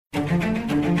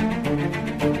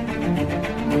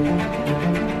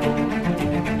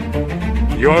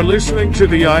You're listening to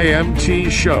the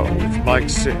IMT Show with Mike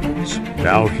Sims.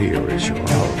 Now here is your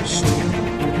host.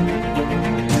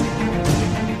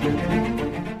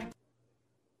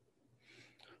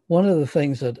 One of the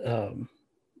things that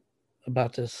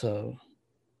about this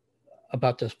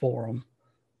forum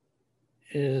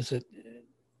is it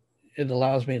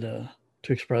allows me to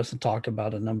express and talk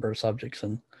about a number of subjects,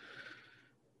 and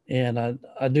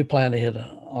I do plan to hit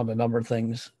on a number of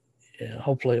things.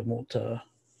 Hopefully, it won't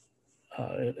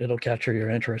it'll capture your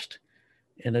interest,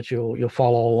 and that you'll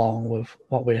follow along with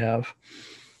what we have.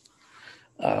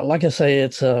 Like I say,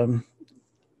 it's a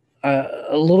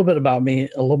little bit about me.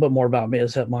 A little bit more about me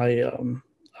is that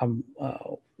I'm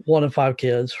one of five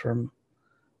kids from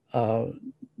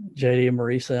JD and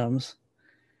Marie Sims.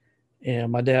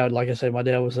 And my dad, like I say, my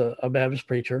dad was a Baptist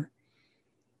preacher,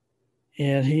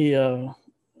 and he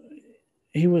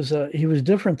was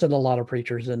different than a lot of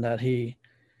preachers in that he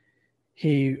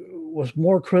was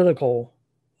more critical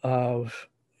of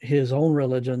his own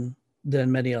religion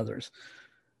than many others.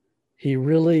 He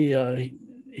really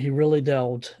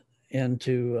delved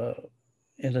into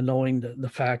knowing the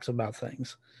facts about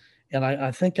things, and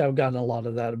I think I've gotten a lot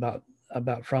of that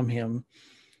about from him.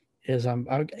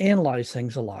 I analyze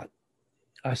things a lot.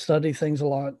 I study things a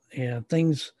lot, and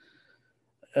things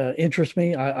interest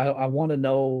me. I want to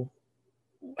know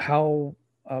how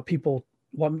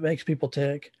what makes people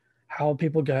tick, how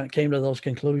people came to those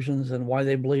conclusions, and why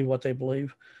they believe what they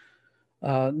believe.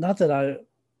 Not that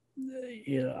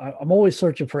I'm always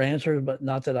searching for answers, but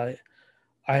not that I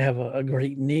have a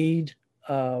great need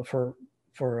for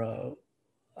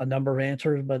a number of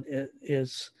answers, but it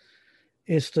is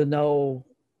to know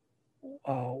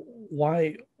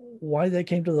why they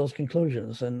came to those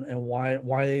conclusions, and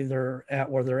why they're at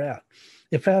where they're at.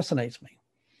 It fascinates me.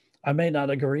 I may not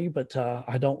agree, but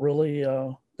I don't really.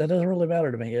 That doesn't really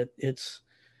matter to me.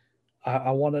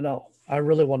 I want to know. I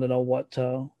really want to know what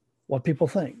people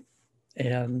think,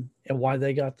 and why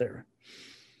they got there.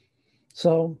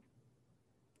 So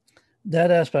that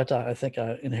aspect, I think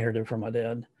I inherited from my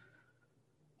dad.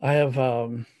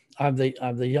 I'm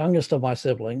the youngest of my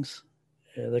siblings.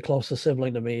 The closest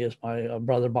sibling to me is my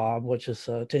brother Bob, which is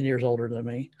 10 years older than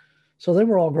me. So they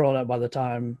were all grown up by the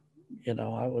time,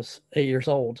 I was 8 years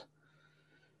old.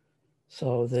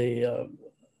 So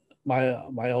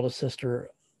my eldest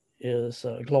sister is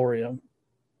Gloria,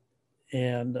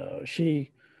 and I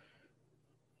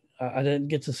didn't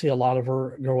get to see a lot of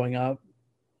her growing up,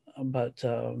 but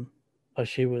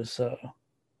she was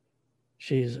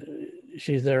she's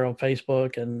there on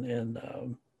Facebook,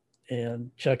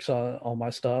 and checks on my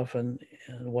stuff, and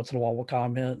once in a while will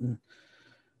comment, and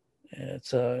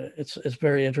it's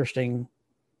very interesting.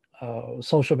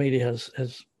 Social media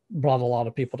has brought a lot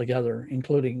of people together,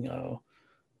 including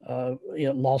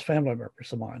lost family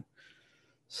members of mine.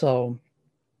 So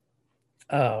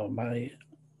my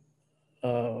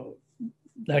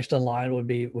next in line would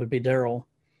be Daryl,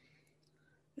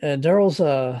 and Daryl's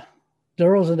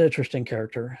an interesting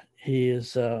character.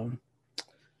 He's a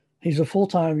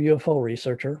full-time UFO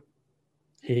researcher.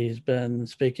 He's been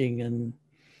speaking in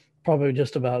probably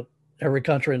just about every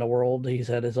country in the world. He's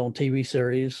had his own TV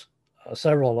series,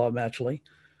 several of them actually.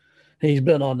 He's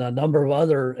been on a number of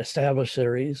other established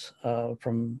series,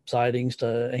 from sightings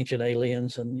to ancient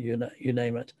aliens, and you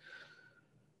name it.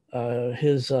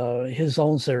 His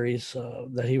own series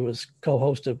that he was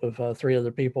co-hosted with three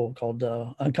other people, called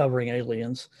Uncovering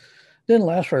Aliens, didn't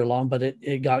last very long, but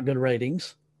it got good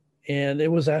ratings, and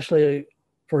it was actually,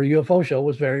 for a UFO show,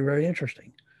 was very, very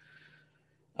interesting.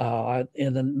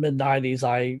 In the mid '90s,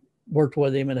 I worked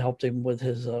with him and helped him with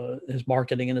his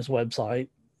marketing and his website,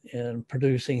 and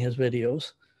producing his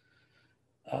videos.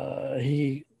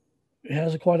 He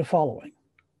has quite a following.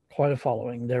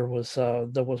 There was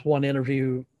one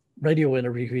radio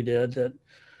interview he did, that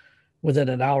within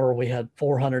an hour we had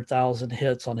 400,000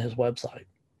 hits on his website.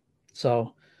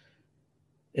 So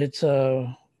it's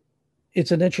an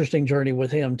interesting journey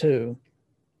with him too.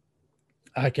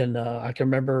 I can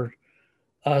remember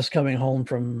us coming home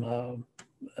from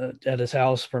at his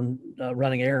house from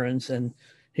running errands, and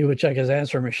he would check his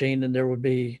answer machine, and there would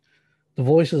be the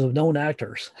voices of known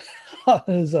actors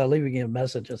leaving him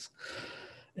messages.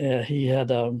 He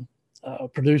had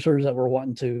producers that were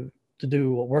wanting to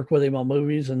do work with him on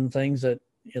movies and things that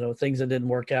didn't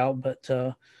work out, but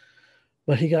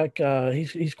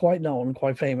he's quite known,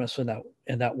 quite famous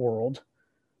in that world.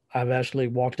 I've actually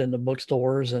walked into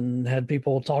bookstores and had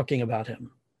people talking about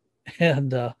him,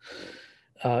 and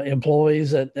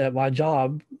employees at my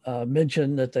job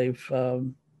mentioned that they've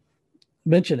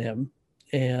mentioned him,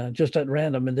 and just at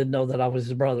random, and didn't know that I was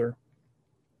his brother.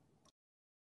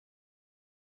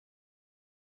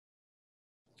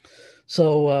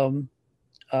 So,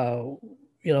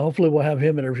 hopefully we'll have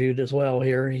him interviewed as well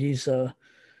here. He's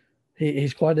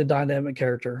quite a dynamic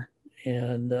character,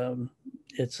 and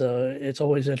it's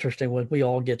always interesting when we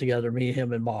all get together, me,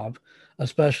 him, and Bob,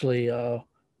 especially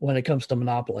when it comes to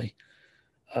Monopoly.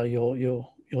 You'll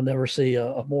never see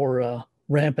a more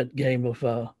rampant game of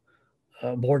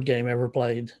board game ever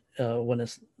played when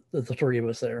it's the three of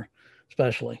us there,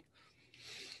 especially.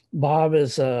 Bob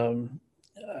is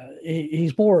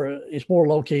he's more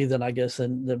low key than I guess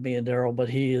than me and Daryl, but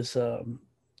he is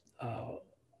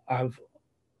I've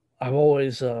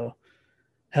always had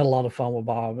a lot of fun with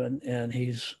Bob, and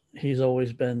he's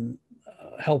always been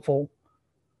helpful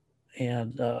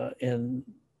and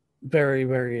very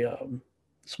very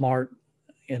smart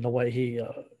in the way he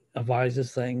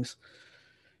advises things.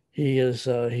 He's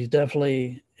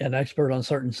definitely an expert on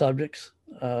certain subjects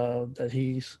that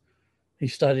he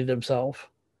studied himself,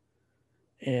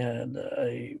 and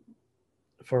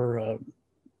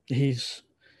he's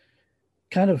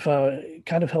kind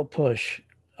of helped push.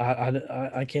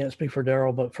 I can't speak for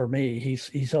Daryl, but for me,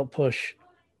 he's helped push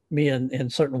me in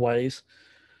certain ways,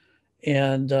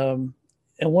 and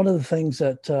one of the things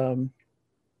that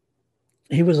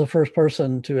he was the first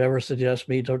person to ever suggest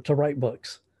me to write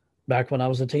books back when I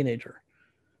was a teenager.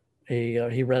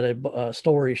 He read a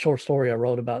short story I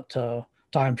wrote about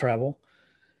time travel,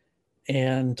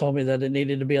 and told me that it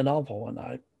needed to be a novel, and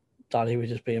I thought he was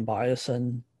just being biased,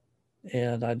 and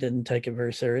I didn't take it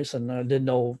very serious, and I didn't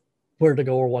know where to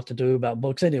go or what to do about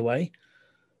books anyway.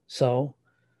 So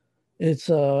I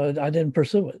didn't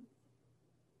pursue it,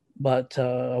 but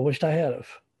I wished I had.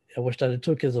 I wished I had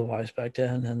took his advice back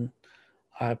then, and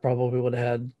I probably would have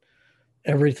had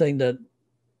everything that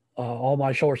all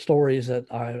my short stories that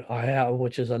I have,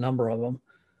 which is a number of them,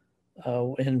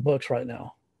 in books right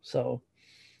now. So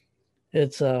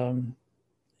it's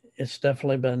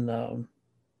definitely been an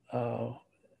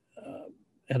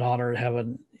honor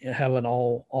having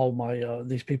all my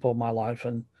these people in my life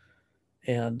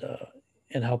and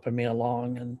helping me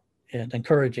along and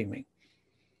encouraging me.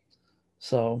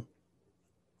 So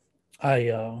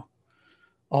I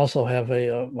also have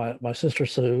my sister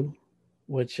Sue,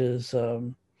 which is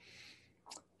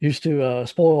used to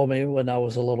spoil me when I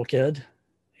was a little kid,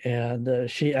 and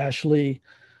she actually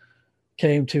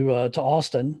came to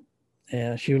Austin,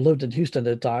 and she lived in Houston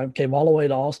at the time. Came all the way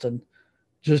to Austin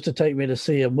just to take me to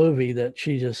see a movie that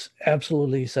she just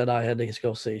absolutely said I had to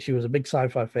go see. She was a big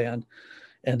sci-fi fan,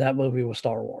 and that movie was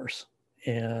Star Wars,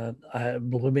 and it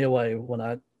blew me away when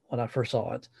I first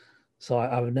saw it. So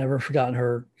I've never forgotten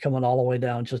her coming all the way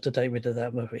down just to take me to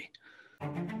that movie.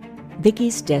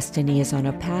 Vicky's destiny is on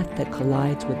a path that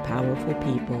collides with powerful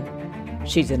people.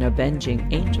 She's an avenging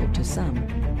angel to some,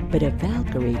 but a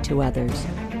Valkyrie to others.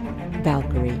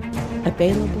 Valkyrie,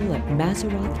 available at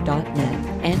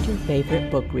Mazzaroth.net and your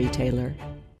favorite book retailer.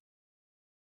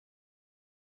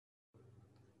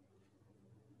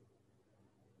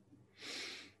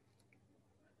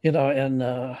 And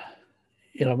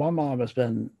my mom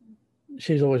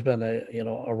she's always been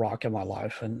a rock in my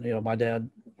life. And, my dad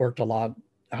worked a lot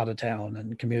out of town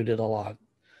and commuted a lot,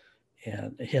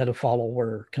 and he had to follow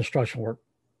where construction work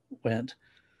went.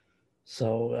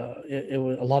 So it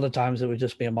was a lot of times it would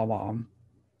just be my mom,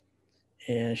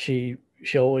 and she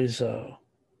always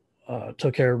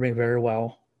took care of me very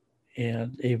well,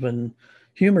 and even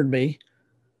humored me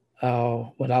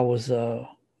when I was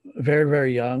very,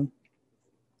 very young.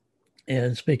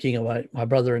 And speaking of my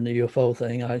brother and the UFO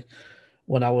thing,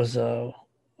 when I was a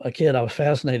kid, I was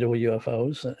fascinated with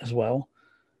UFOs as well.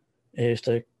 I used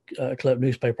to clip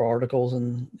newspaper articles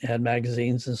and had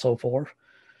magazines and so forth.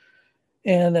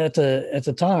 And at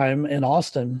the time in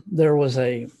Austin, there was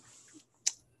a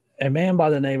man by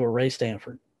the name of Ray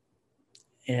Stanford,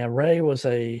 and Ray was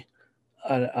a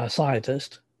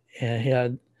scientist, and he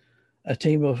had a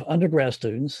team of undergrad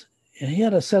students, and he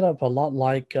had a setup a lot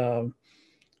like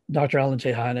Dr. Alan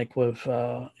J. Hynek with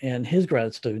and his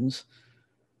grad students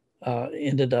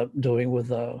ended up doing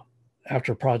with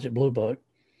after Project Blue Book.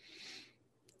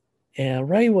 And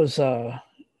Ray was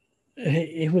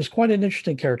he was quite an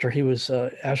interesting character. He was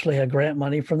actually had grant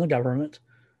money from the government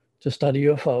to study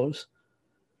UFOs,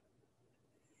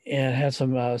 and had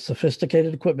some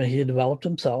sophisticated equipment he had developed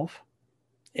himself,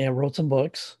 and wrote some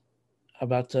books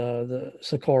about the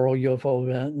Socorro UFO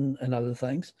event and other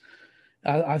things.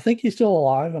 I think he's still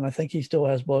alive, and I think he still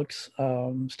has books,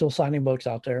 still signing books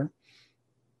out there.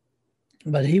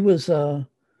 But he was a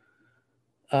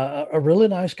really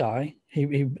nice guy.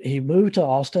 He moved to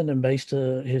Austin and based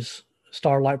his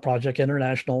Starlight Project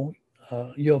International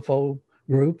UFO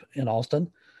group in Austin.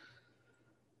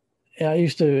 I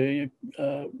used to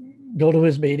go to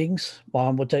his meetings.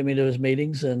 Mom would take me to his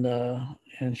meetings, and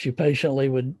she patiently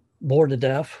would bore to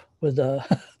death with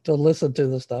to listen to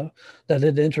the stuff that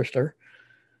didn't interest her.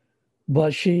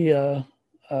 But she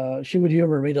would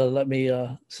humor me to let me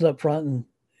sit up front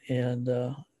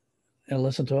and and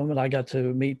listen to him. And I got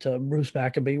to meet Bruce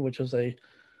Maccabee, which was a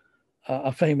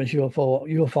famous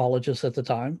ufologist at the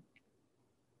time.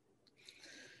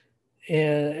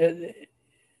 And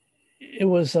it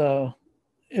was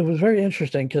very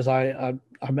interesting because I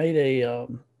made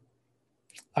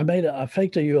I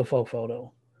faked a UFO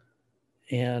photo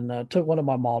and took one of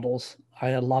my models. I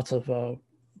had lots of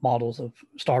models of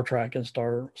Star Trek and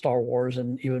Star Wars,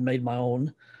 and even made my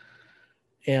own.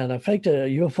 And I faked a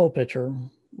UFO picture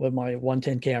with my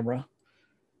 110 camera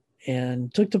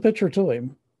and took the picture to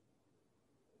him.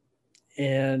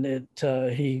 And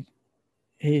he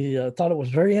thought it was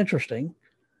very interesting.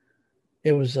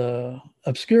 It was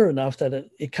obscure enough that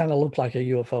it kind of looked like a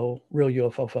UFO, real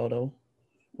UFO photo,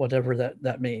 whatever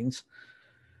that means.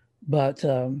 But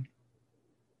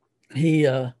he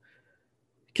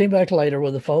came back later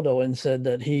with a photo and said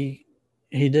that he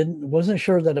wasn't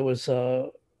sure that it was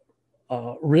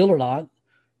real or not.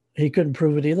 He couldn't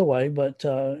prove it either way, but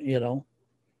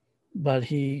but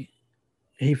he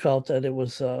felt that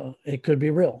it could be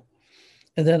real.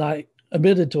 And then I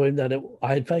admitted to him that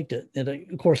I had faked it, and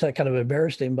of course that kind of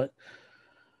embarrassed him. But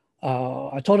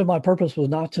I told him my purpose was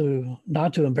not to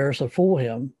embarrass or fool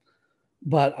him,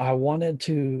 but I wanted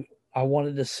to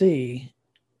see.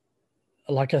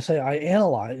 Like I say,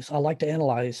 I like to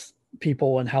analyze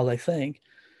people and how they think.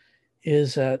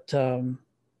 Is that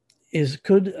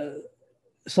could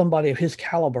somebody of his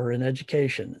caliber in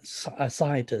education, a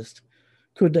scientist,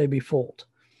 could they be fooled?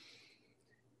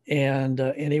 And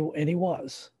he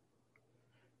was.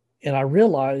 And I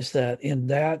realized that in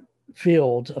that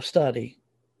field of study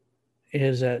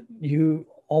is that you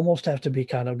almost have to be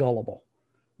kind of gullible,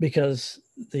 because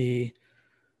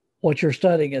what you're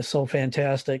studying is so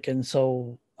fantastic and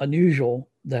so unusual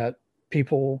that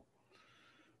people,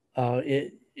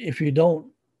 if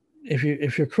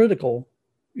you're critical,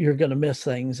 you're going to miss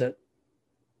things that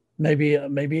maybe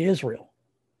is real.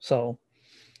 So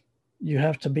you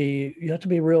have to be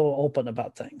real open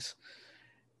about things.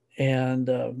 And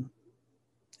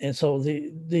so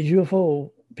the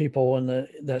UFO people and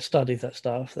that study that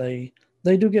stuff, they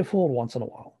do get fooled once in a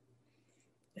while.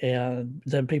 And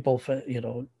then people,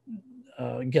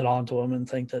 get onto them and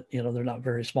think that, they're not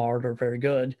very smart or very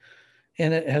good.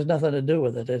 And it has nothing to do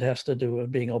with it. It has to do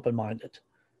with being open-minded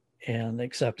and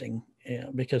accepting,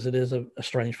 because it is a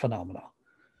strange phenomenon.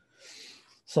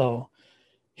 So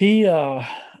the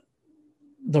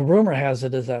rumor has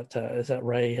it is that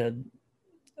Ray had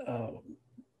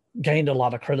gained a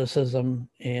lot of criticism,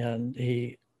 and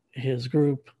his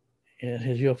group and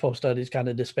his UFO studies kind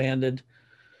of disbanded.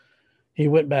 He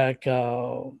went back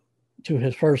to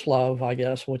his first love, I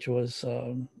guess, which was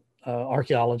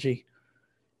archaeology,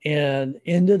 and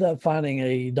ended up finding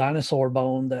a dinosaur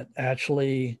bone that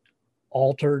actually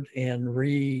altered and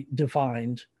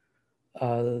redefined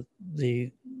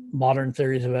the modern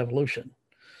theories of evolution.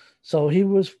 So he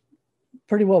was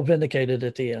pretty well vindicated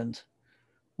at the end,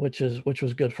 which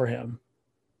was good for him.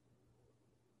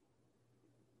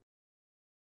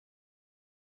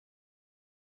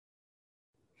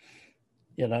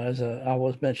 As I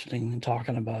was mentioning and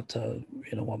talking about,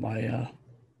 what my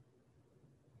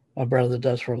brother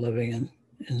does for a living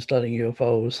and studying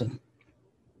UFOs, and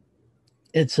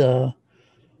it's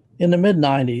in the mid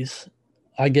 '90s.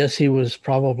 I guess he was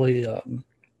probably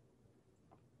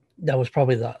that was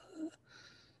probably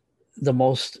the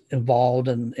most involved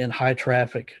in high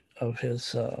traffic of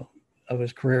his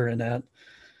career. In that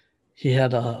he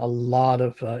had a lot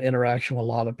of interaction with a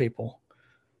lot of people,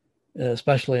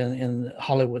 especially in the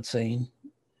Hollywood scene.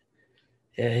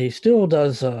 Yeah, he still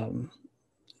does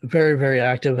very, very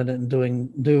active in it and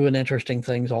doing interesting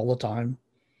things all the time.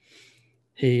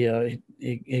 He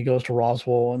goes to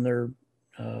Roswell on their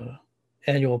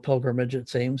annual pilgrimage, it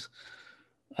seems,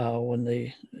 when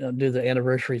they do the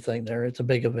anniversary thing there. It's a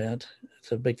big event.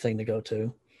 It's a big thing to go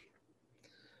to.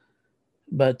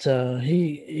 But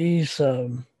he's got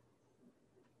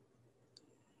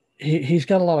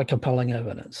a lot of compelling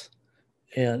evidence,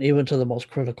 and even to the most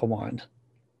critical mind.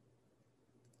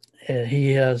 And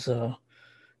he's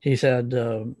had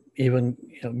even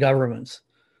governments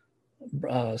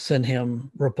send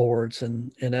him reports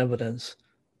and evidence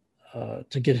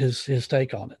to get his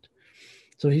take on it.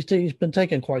 So he's been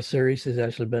taken quite serious. He's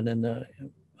actually been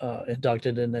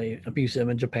inducted in a museum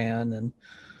in Japan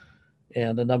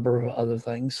and a number of other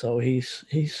things. So he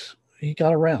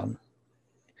got around.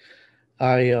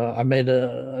 I made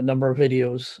a number of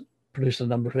videos, produced a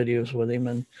number of videos with him,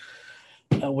 and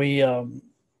we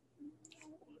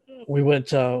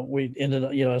ended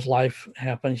up, as life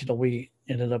happens, we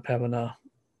ended up having to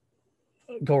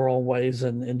go our own ways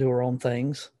and do our own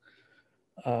things.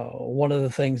 One of the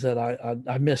things that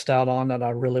I missed out on that I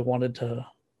really wanted to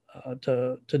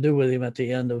do with him at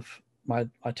the end of my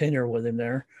tenure with him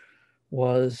there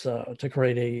was to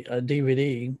create a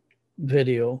DVD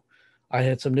video. I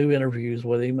had some new interviews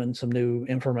with him and some new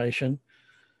information.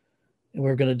 And we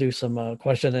were going to do some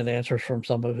question and answers from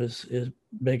some of his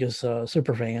biggest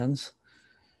super fans.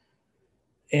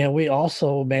 And we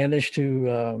also managed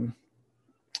to,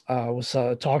 I was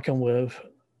talking with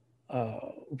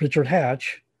Richard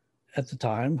Hatch at the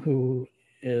time, who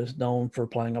is known for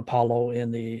playing Apollo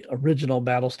in the original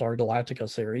Battlestar Galactica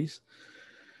series.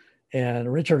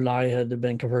 And Richard and I had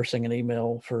been conversing in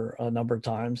email for a number of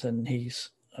times, and he's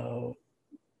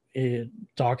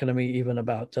talking to me even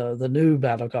about the new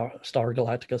Battlestar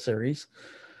Galactica series.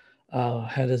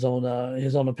 Had his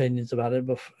own opinions about it,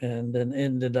 and then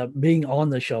ended up being on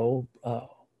the show,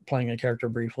 playing a character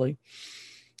briefly.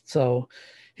 So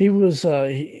he was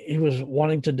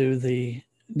wanting to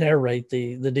narrate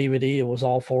the DVD. It was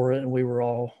all for it, and we were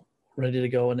all ready to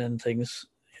go. And then things,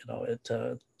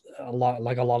 a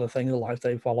lot of things in life,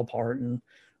 they fall apart, and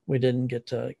we didn't get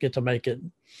to make it.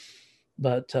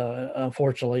 But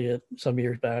unfortunately, some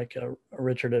years back,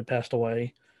 Richard had passed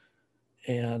away,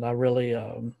 and I really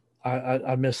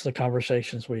I missed the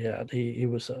conversations we had. He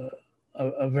was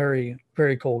a very,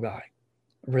 very cool guy.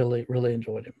 Really, really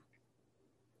enjoyed him.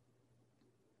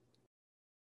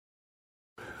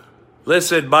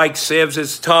 Listen, Mike Sims,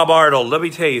 it's Tom Arnold. Let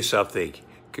me tell you something.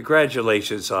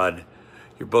 Congratulations on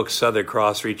your book, Southern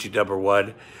Cross, reaching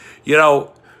 #1.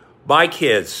 My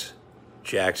kids,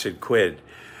 Jackson, Quinn,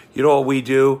 you know what we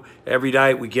do every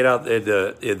night? We get out in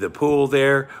the pool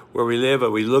there where we live,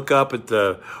 and we look up at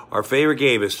our favorite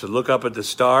game is to look up at the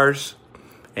stars.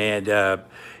 And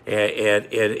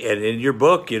in your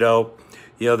book,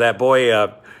 that boy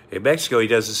in Mexico, he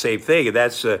does the same thing, and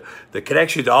that's the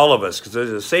connection to all of us, because they're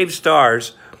the same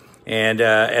stars, and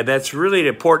that's really an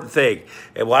important thing.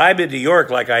 And when I'm in New York,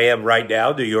 like I am right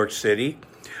now, New York City,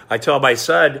 I tell my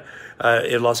son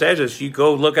in Los Angeles, you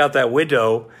go look out that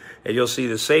window, and you'll see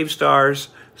the same stars,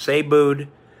 same moon,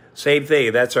 same thing.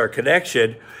 And that's our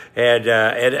connection. And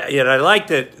I like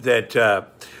that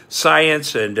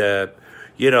science and the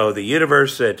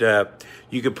universe, that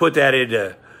you can put that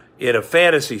in a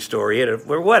fantasy story,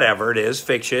 or whatever it is,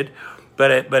 fiction.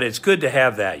 But it's good to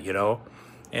have that, and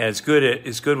it's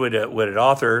good when an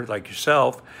author like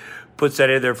yourself puts that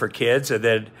in there for kids, and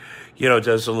then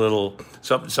does a little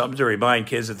something to remind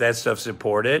kids that stuff's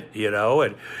important, and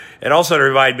also to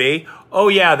remind me, oh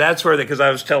yeah, that's where because I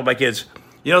was telling my kids,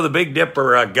 the Big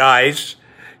Dipper guys,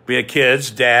 being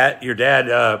kids, your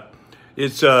dad,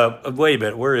 it's wait a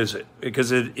minute, where is it?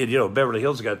 Because Beverly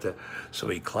Hills got so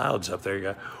many clouds up there. You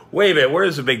go, wait a minute, where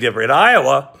is the Big Dipper? In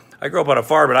Iowa. I grew up on a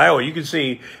farm in Iowa. You can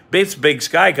see it's big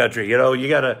sky country.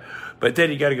 But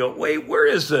then you gotta go, wait, where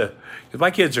is because my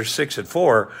kids are 6 and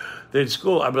 4. They're in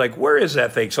school. I'm like, where is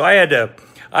that thing? So I had to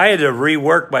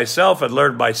rework myself and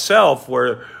learn myself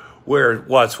where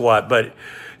what's what. But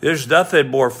there's nothing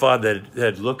more fun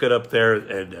than looking up there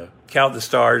and counting the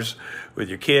stars with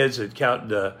your kids and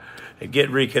counting and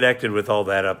getting reconnected with all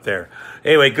that up there.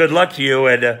 Anyway, good luck to you.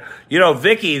 And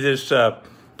Vicky, this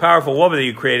powerful woman that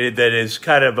you created that is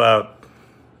kind of a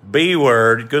B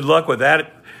word. Good luck with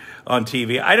that on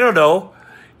TV. I don't know.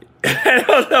 I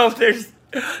don't know if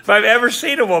I've ever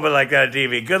seen a woman like that on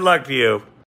TV. Good luck to you.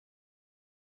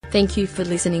 Thank you for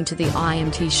listening to the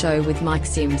IMT show with Mike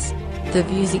Sims. The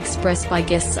views expressed by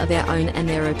guests are their own, and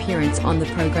their appearance on the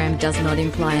program does not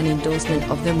imply an endorsement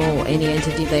of them or any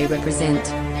entity they represent.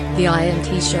 The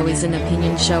IMT show is an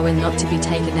opinion show and not to be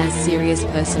taken as serious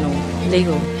personal,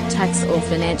 legal, tax or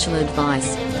financial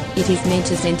advice. It is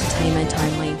meant as entertainment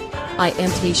only.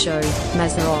 IMT show,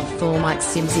 Mazzaroff or Mike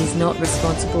Sims is not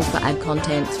responsible for ad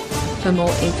content. For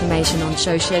more information on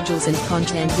show schedules and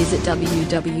content, visit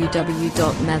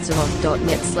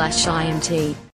www.mazzaroff.net/IMT.